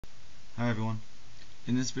Hi everyone.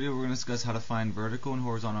 In this video we're going to discuss how to find vertical and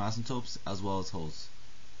horizontal asymptotes as well as holes.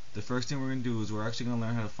 The first thing we're going to do is we're actually going to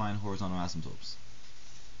learn how to find horizontal asymptotes.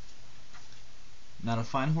 Now to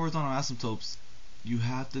find horizontal asymptotes you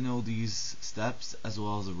have to know these steps as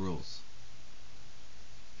well as the rules.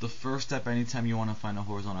 The first step anytime you want to find a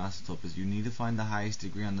horizontal asymptote is you need to find the highest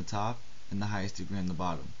degree on the top and the highest degree on the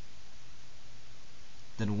bottom.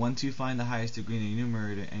 Then once you find the highest degree in your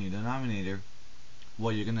numerator and your denominator,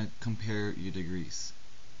 well, you're going to compare your degrees.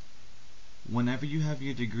 Whenever you have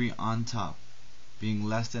your degree on top being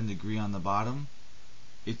less than degree on the bottom,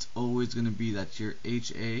 it's always going to be that your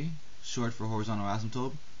HA, short for horizontal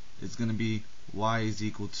asymptote, is going to be y is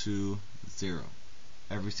equal to 0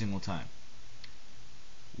 every single time.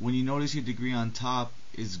 When you notice your degree on top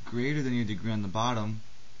is greater than your degree on the bottom,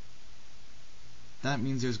 that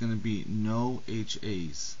means there's going to be no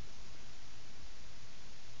HAs.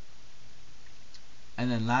 And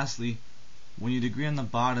then lastly, when your degree on the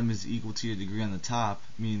bottom is equal to your degree on the top,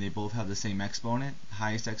 meaning they both have the same exponent,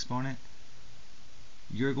 highest exponent,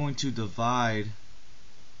 you're going to divide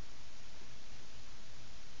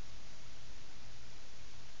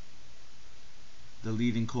the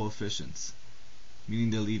leading coefficients, meaning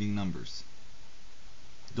the leading numbers.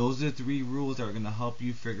 Those are the three rules that are going to help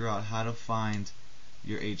you figure out how to find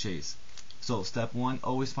your HAs. So step 1,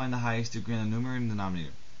 always find the highest degree on the numerator and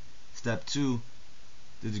denominator. Step 2,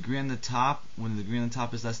 the degree on the top, when the degree on the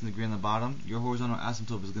top is less than the degree on the bottom, your horizontal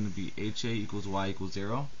asymptote is going to be HA equals y equals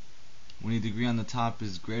 0. When your degree on the top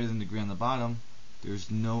is greater than the degree on the bottom,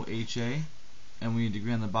 there's no HA. And when your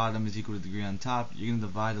degree on the bottom is equal to the degree on top, you're going to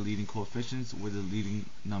divide the leading coefficients with the leading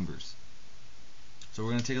numbers. So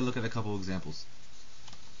we're going to take a look at a couple of examples.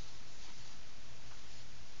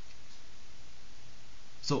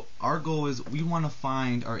 So our goal is we want to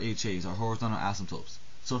find our HAs, our horizontal asymptotes.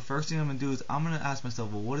 So first thing I'm going to do is I'm going to ask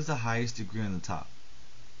myself, well, what is the highest degree on the top?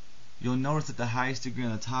 You'll notice that the highest degree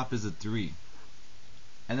on the top is a 3.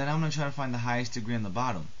 And then I'm going to try to find the highest degree on the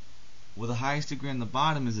bottom. Well, the highest degree on the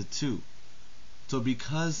bottom is a 2. So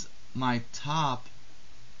because my top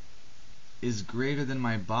is greater than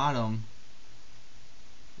my bottom,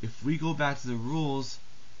 if we go back to the rules,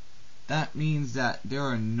 that means that there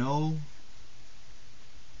are no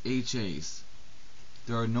HAs.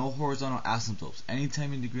 There are no horizontal asymptotes.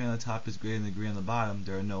 Anytime your degree on the top is greater than the degree on the bottom,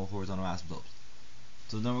 there are no horizontal asymptotes.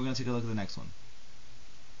 So then we're going to take a look at the next one.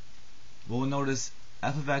 We'll notice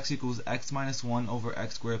f of x equals x minus 1 over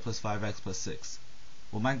x squared plus 5x plus 6.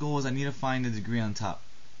 Well, my goal is I need to find the degree on top.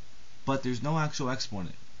 But there's no actual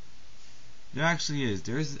exponent. There actually is.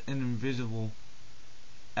 There is an invisible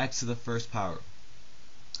x to the first power.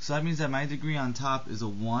 So that means that my degree on top is a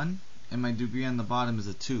 1 and my degree on the bottom is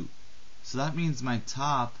a 2. So that means my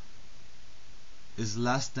top is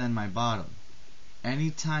less than my bottom.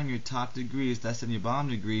 Anytime your top degree is less than your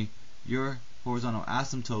bottom degree, your horizontal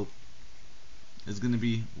asymptote is going to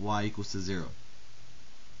be y equals to 0.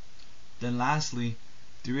 Then lastly,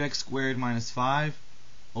 3x squared minus 5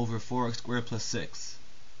 over 4x squared plus 6.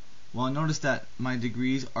 Well, notice that my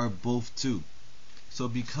degrees are both 2. So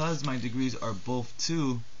because my degrees are both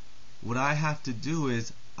 2, what I have to do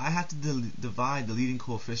is I have to divide the leading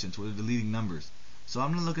coefficients, or the leading numbers. So I'm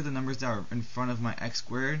going to look at the numbers that are in front of my x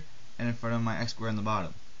squared and in front of my x squared on the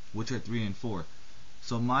bottom, which are 3 and 4.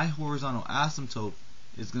 So my horizontal asymptote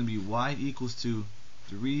is going to be y equals to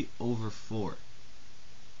 3 over 4.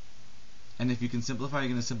 And if you can simplify, you're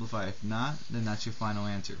going to simplify. If not, then that's your final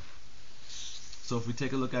answer. So if we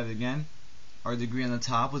take a look at it again, our degree on the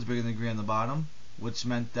top was bigger than the degree on the bottom, which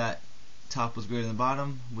meant that top was greater than the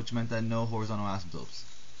bottom, which meant that no horizontal asymptotes.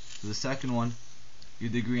 So the second one,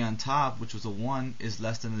 your degree on top, which was a 1, is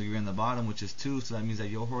less than the degree on the bottom, which is 2, so that means that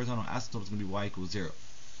your horizontal asymptote is going to be y equals 0.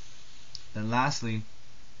 Then lastly,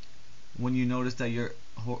 when you notice that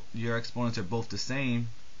your exponents are both the same,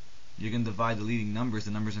 you're going to divide the leading numbers,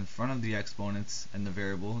 the numbers in front of the exponents and the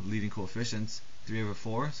variable, the leading coefficients, 3 over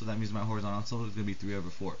 4, so that means my horizontal asymptote is going to be 3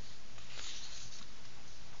 over 4.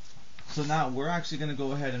 So now we're actually going to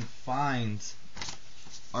go ahead and find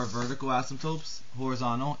our vertical asymptotes,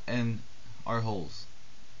 horizontal, and our holes.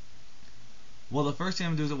 Well, the first thing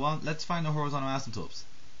I'm going to do is, well, let's find the horizontal asymptotes.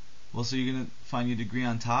 Well, so you're going to find your degree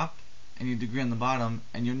on top and your degree on the bottom,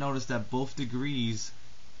 and you'll notice that both degrees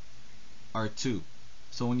are 2.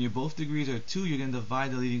 So when your both degrees are 2, you're going to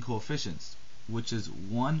divide the leading coefficients, which is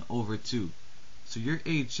 1 over 2. So your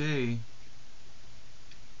HA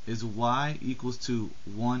is y equals to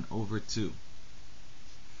 1 over 2.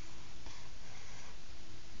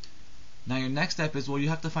 Now your next step is, well, you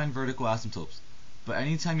have to find vertical asymptotes. But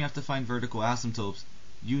anytime you have to find vertical asymptotes,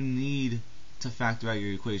 you need to factor out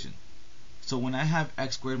your equation. So when I have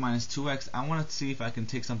x squared minus 2x, I want to see if I can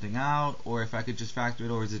take something out, or if I could just factor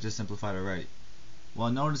it, or is it just simplified already? Well,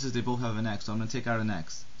 notice is they both have an x, so I'm going to take out an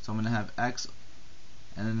x. So I'm going to have x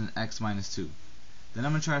and then an x minus 2. Then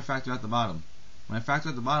I'm going to try to factor out the bottom. When I factor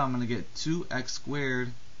out the bottom, I'm going to get 2x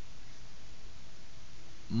squared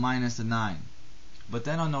minus a 9. But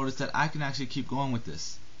then I'll notice that I can actually keep going with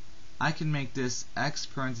this. I can make this x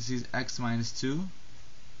parentheses x minus 2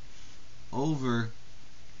 over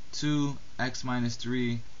 2x minus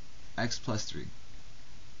 3 x plus 3.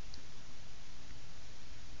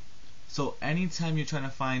 So anytime you're trying to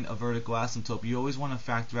find a vertical asymptote, you always want to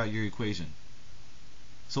factor out your equation.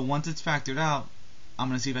 So once it's factored out, I'm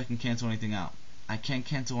going to see if I can cancel anything out. I can't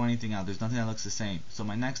cancel anything out. There's nothing that looks the same. So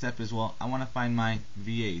my next step is, well, I want to find my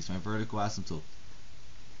VAs, my vertical asymptote.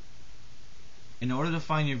 In order to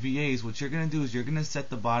find your VAs, what you're going to do is you're going to set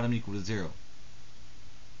the bottom equal to 0.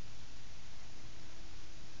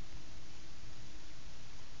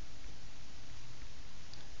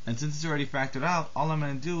 And since it's already factored out, all I'm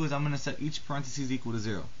going to do is I'm going to set each parentheses equal to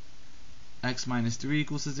 0. X minus 3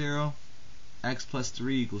 equals to 0. X plus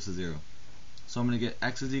 3 equals to 0. So I'm going to get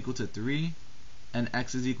x is equal to 3 and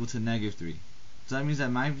x is equal to negative 3. So that means that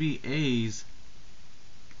my VAs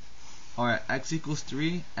are at x equals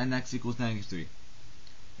 3 and x equals negative 3.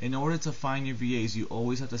 In order to find your VAs, you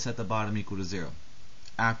always have to set the bottom equal to 0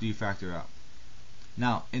 after you factor out.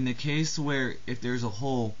 Now, in the case where if there's a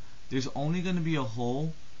hole, there's only going to be a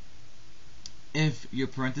hole if your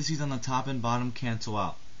parentheses on the top and bottom cancel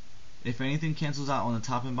out. If anything cancels out on the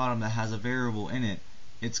top and bottom that has a variable in it,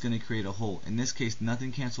 it's going to create a hole. In this case,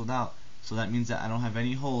 nothing canceled out, so that means that I don't have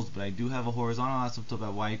any holes, but I do have a horizontal asymptote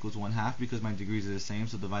at y equals 1/2 because my degrees are the same,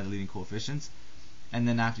 so divide the leading coefficients. And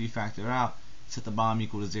then after you factor out, set the bottom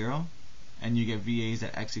equal to 0, and you get VAs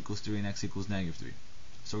at x equals 3 and x equals negative 3.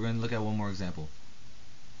 So we're going to look at one more example.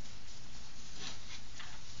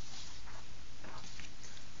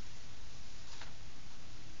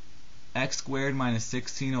 X squared minus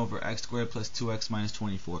 16 over x squared plus 2x minus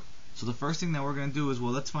 24. So the first thing that we're going to do is,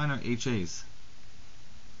 well, let's find our HAs.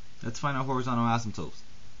 Let's find our horizontal asymptotes.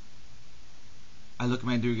 I look at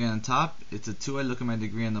my degree on the top, it's a 2. I look at my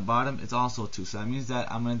degree on the bottom, it's also a 2. So that means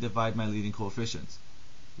that I'm going to divide my leading coefficients.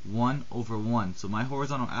 1 over 1. So my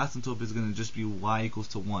horizontal asymptote is going to just be y equals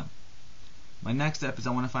to 1. My next step is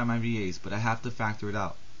I want to find my VAs, but I have to factor it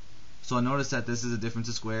out. So I notice that this is a difference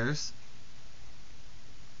of squares.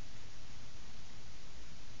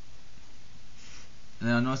 And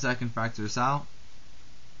then I'll notice that I can factor this out.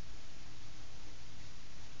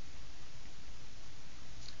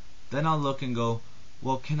 Then I'll look and go,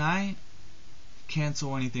 well, can I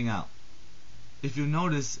cancel anything out? If you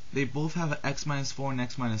notice, they both have an x minus 4 and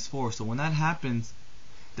x minus 4. So when that happens,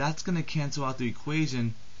 that's going to cancel out the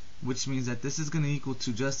equation, which means that this is going to equal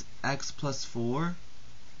to just x plus 4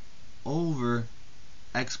 over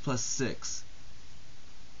x plus 6.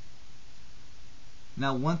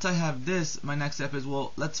 Now once I have this, my next step is,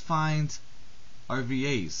 well, let's find our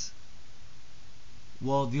VAs.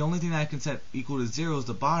 Well, the only thing that I can set equal to 0 is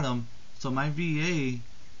the bottom, so my VA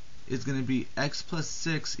is going to be x plus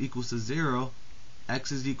 6 equals to 0,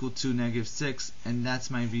 x is equal to negative 6, and that's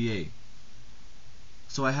my VA.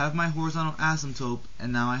 So I have my horizontal asymptote,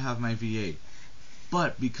 and now I have my VA.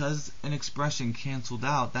 But because an expression canceled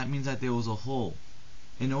out, that means that there was a hole.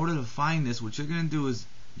 In order to find this, what you're going to do is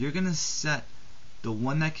you're going to set the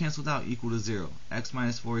one that canceled out equal to 0. X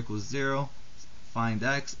minus 4 equals 0. Find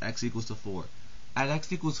x. X equals to 4. At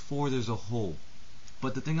x equals 4, there's a hole.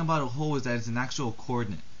 But the thing about a hole is that it's an actual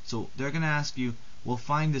coordinate. So they're going to ask you, well,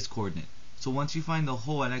 find this coordinate. So once you find the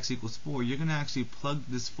hole at x equals 4, you're going to actually plug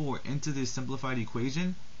this 4 into this simplified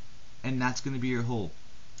equation, and that's going to be your hole.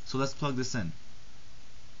 So let's plug this in.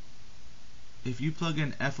 If you plug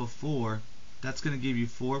in f of 4, that's going to give you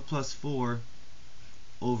 4 plus 4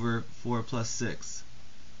 over 4 plus 6,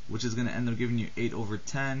 which is going to end up giving you 8 over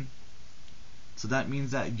 10. So that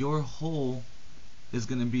means that your hole is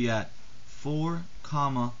going to be at 4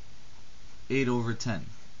 comma 8 over 10.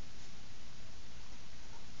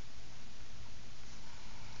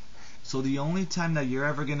 So the only time that you're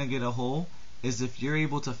ever going to get a hole is if you're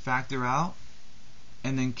able to factor out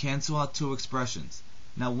and then cancel out two expressions.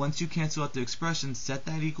 Now once you cancel out the expression, set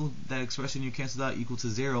that expression you canceled out equal to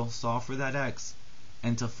 0, solve for that x,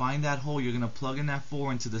 and to find that hole you're going to plug in that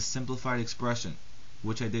 4 into the simplified expression,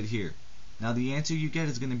 which I did here. Now the answer you get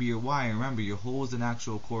is going to be your y, and remember your hole is an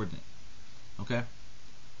actual coordinate. Okay?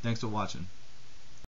 Thanks for watching.